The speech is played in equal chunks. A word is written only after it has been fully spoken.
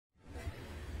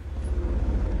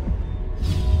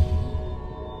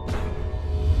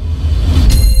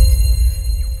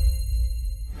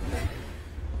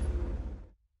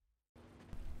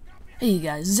Hey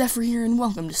guys, Zephyr here, and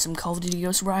welcome to some Call of Duty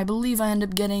Ghosts, where I believe I end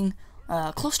up getting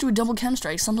close to a double chem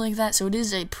strike, something like that. So it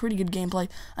is a pretty good gameplay.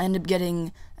 I end up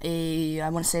getting I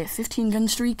want to say a 15 gun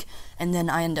streak, and then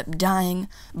I end up dying.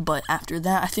 But after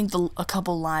that, I think a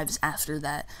couple lives after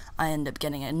that, I end up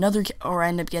getting I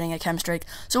end up getting a chem strike.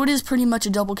 So it is pretty much a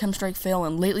double chem strike fail.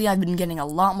 And lately, I've been getting a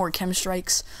lot more chem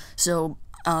strikes. So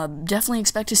definitely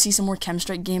expect to see some more chem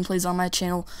strike gameplays on my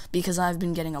channel, because I've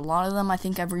been getting a lot of them. I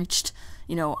think I've reached,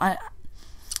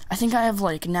 I think I have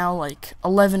now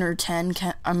 11 or 10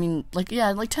 like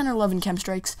 10 or 11 chem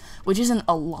strikes, which isn't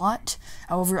a lot.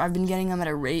 However, I've been getting them at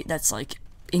a rate that's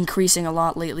increasing a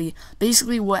lot lately.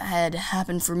 Basically, what had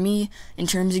happened for me in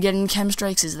terms of getting chem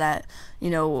strikes is that,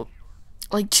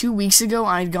 2 weeks ago,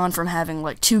 I'd gone from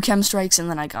having 2 chem strikes, and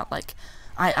then I got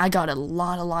I got a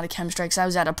lot of chem strikes. I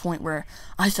was at a point where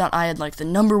I thought I had the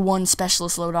 #1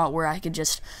 specialist loadout where I could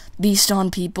just beast on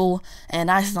people,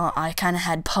 and I thought I kind of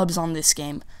had pubs on this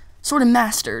game sort of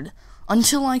mastered,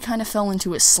 until I kind of fell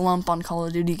into a slump on Call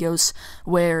of Duty Ghosts,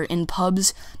 where in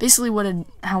pubs, basically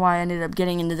how I ended up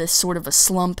getting into this sort of a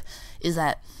slump is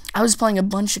that I was playing a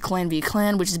bunch of clan v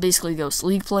clan, which is basically Ghost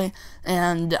League play,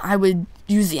 and I would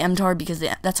use the MTAR because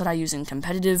that's what I use in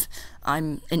competitive.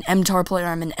 I'm an MTAR player,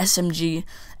 I'm an SMG,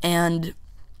 and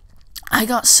I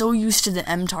got so used to the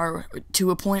MTAR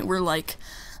to a point where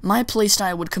my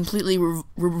playstyle would completely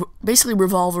basically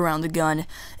revolve around the gun,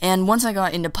 and once I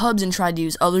got into pubs and tried to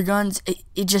use other guns,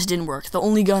 it just didn't work. The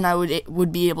only gun I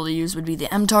would be able to use would be the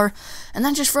MTAR, and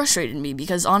that just frustrated me,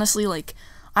 because honestly,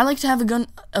 I like to have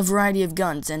a variety of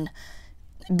guns, and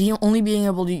only being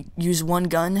able to use one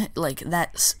gun,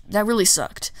 that really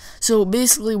sucked. So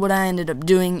basically what I ended up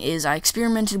doing is I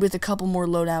experimented with a couple more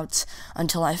loadouts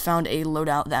until I found a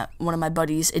loadout that one of my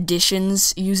buddies'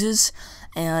 Editions uses,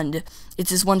 and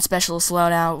it's this one specialist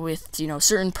loadout with,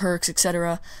 certain perks,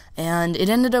 etc., and it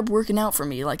ended up working out for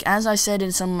me. As I said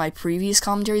in some of my previous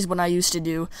commentaries, what I used to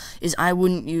do is I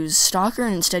wouldn't use Stalker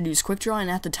and instead use Quick Draw,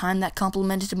 and at the time that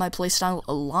complemented my playstyle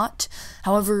a lot.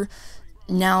 However,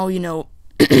 now,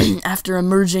 after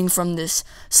emerging from this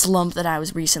slump that I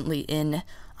was recently in,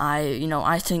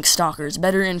 I think Stalker is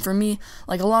better, and for me,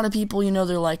 a lot of people,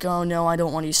 they're like, oh no, I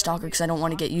don't want to use Stalker because I don't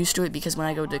want to get used to it, because when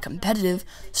I go to competitive,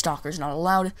 Stalker's not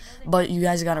allowed. But you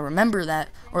guys gotta remember that,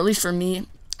 or at least for me,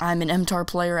 I'm an MTAR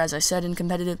player, as I said, in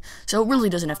competitive, so it really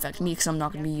doesn't affect me because I'm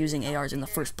not going to be using ARs in the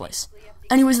first place.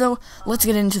 Anyways, though, let's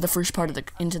get into the first part of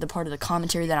the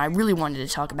commentary that I really wanted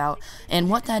to talk about,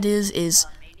 and what that is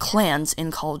clans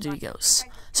in Call of Duty Ghosts.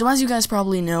 So as you guys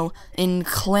probably know, in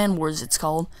Clan Wars it's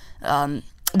called,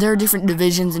 there are different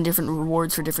divisions and different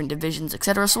rewards for different divisions,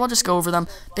 etc. So I'll just go over them.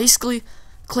 Basically,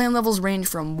 clan levels range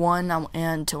from 1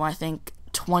 and to, I think,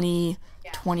 20,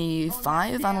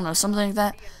 25, I don't know, something like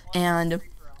that. And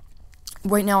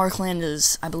right now our clan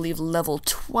is, I believe, level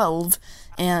 12,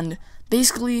 and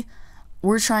basically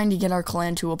we're trying to get our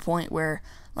clan to a point where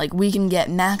we can get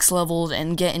max leveled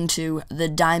and get into the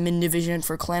Diamond division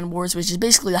for Clan Wars, which is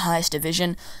basically the highest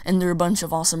division, and there are a bunch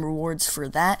of awesome rewards for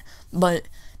that. But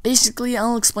basically,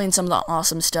 I'll explain some of the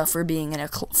awesome stuff for being in a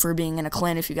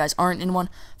clan if you guys aren't in one.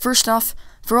 First off,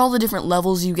 for all the different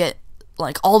levels, you get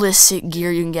all this sick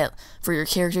gear you can get for your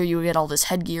character. You get all this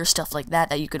headgear, stuff like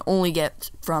that you can only get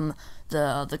from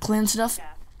the clan stuff.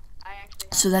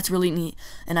 So that's really neat,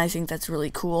 and I think that's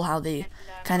really cool how they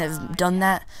kind of done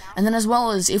that. And then as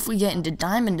well as if we get into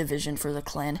Diamond Division for the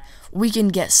clan, we can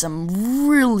get some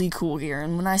really cool gear.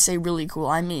 And when I say really cool,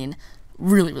 I mean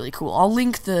really, really cool. I'll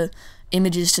link the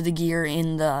images to the gear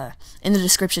in the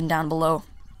description down below.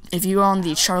 If you go on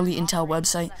the Charlie Intel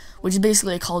website, which is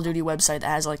basically a Call of Duty website that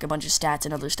has a bunch of stats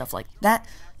and other stuff like that,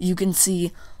 you can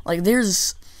see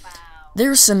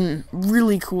there's some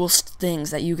really cool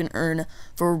things that you can earn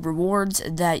for rewards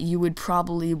that you would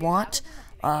probably want.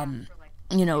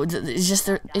 It's just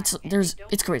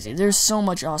it's crazy. There's so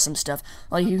much awesome stuff.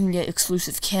 You can get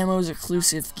exclusive camos,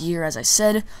 exclusive gear, as I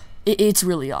said. It's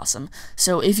really awesome.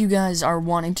 So if you guys are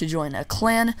wanting to join a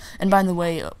clan, and by the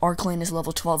way, our clan is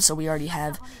level 12, so we already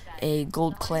have a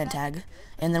gold clan tag.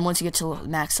 And then once you get to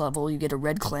max level, you get a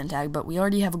red clan tag, but we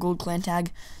already have a gold clan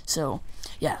tag, so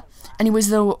yeah. Anyways,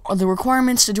 though, the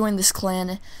requirements to join this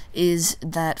clan is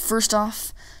that, first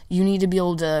off, you need to be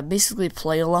able to basically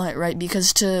play a lot, right?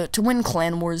 Because to win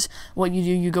Clan Wars, what you do,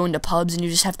 you go into pubs and you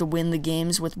just have to win the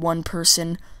games with one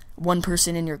person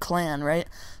in your clan, right?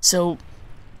 So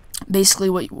basically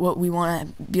what we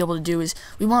want to be able to do is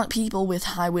we want people with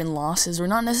high win losses, or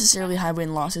not necessarily high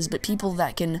win losses, but people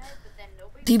that can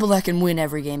people that can win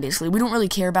every game, basically. We don't really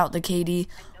care about the KD.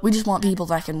 We just want people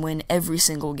that can win every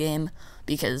single game,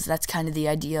 because that's kind of the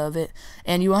idea of it.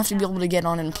 And you have to be able to get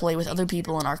on and play with other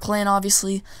people in our clan,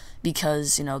 obviously,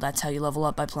 because, you know, that's how you level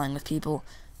up, by playing with people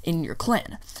in your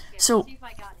clan. So,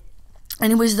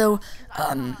 anyways, though,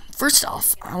 first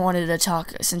off, I wanted to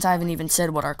talk, since I haven't even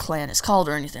said what our clan is called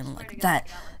or anything like that.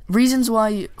 Reasons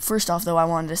why, first off, though, I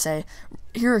wanted to say,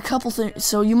 here are a couple things.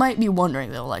 So you might be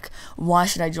wondering, though, like, why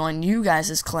should I join you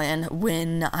guys' clan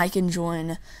when I can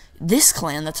join this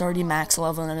clan that's already max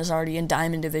level and is already in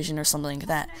Diamond Division or something like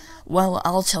that? Well,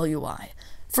 I'll tell you why.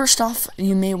 First off,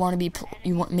 you may want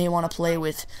to play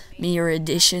with me or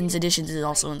Additions. Additions is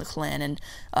also in the clan,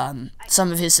 and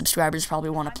some of his subscribers probably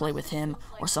want to play with him,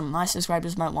 or some of my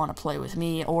subscribers might want to play with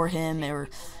me or him, or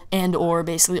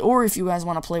if you guys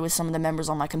want to play with some of the members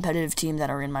on my competitive team that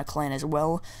are in my clan as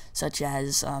well, such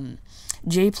as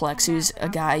Jplex, who's a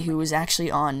guy who was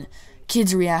actually on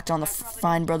Kids React on the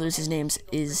Fine Brothers. His name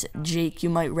is Jake. You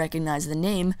might recognize the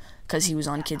name because he was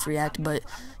on Kids React, but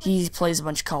he plays a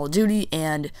bunch of Call of Duty,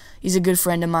 and he's a good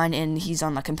friend of mine, and he's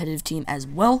on my competitive team as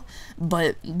well.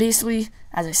 But basically,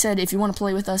 as I said, if you want to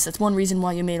play with us, that's one reason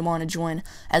why you may want to join,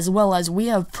 as well as we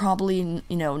have probably,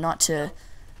 you know, not to,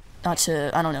 I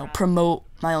don't know, promote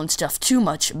my own stuff too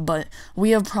much, but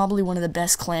we have probably one of the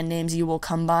best clan names you will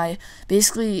come by.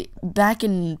 Basically, back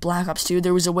in Black Ops 2,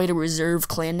 there was a way to reserve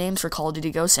clan names for Call of Duty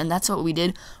Ghosts, and that's what we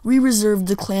did. We reserved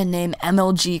the clan name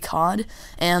MLGCoD,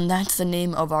 and that's the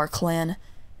name of our clan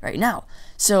right now.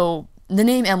 So, the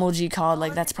name MLGCoD,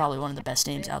 like, that's probably one of the best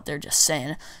names out there, just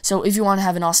saying. So, if you want to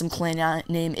have an awesome clan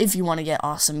name, if you want to get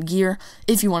awesome gear,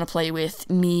 if you want to play with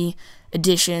me,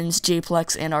 Additions,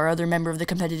 Jplex, and our other member of the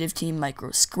competitive team,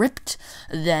 Microscript,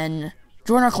 then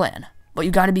join our clan. But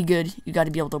you gotta be good, you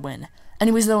gotta be able to win.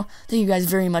 Anyways, though, thank you guys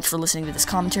very much for listening to this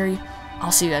commentary.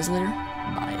 I'll see you guys later.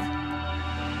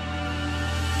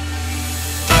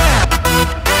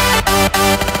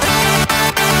 Bye.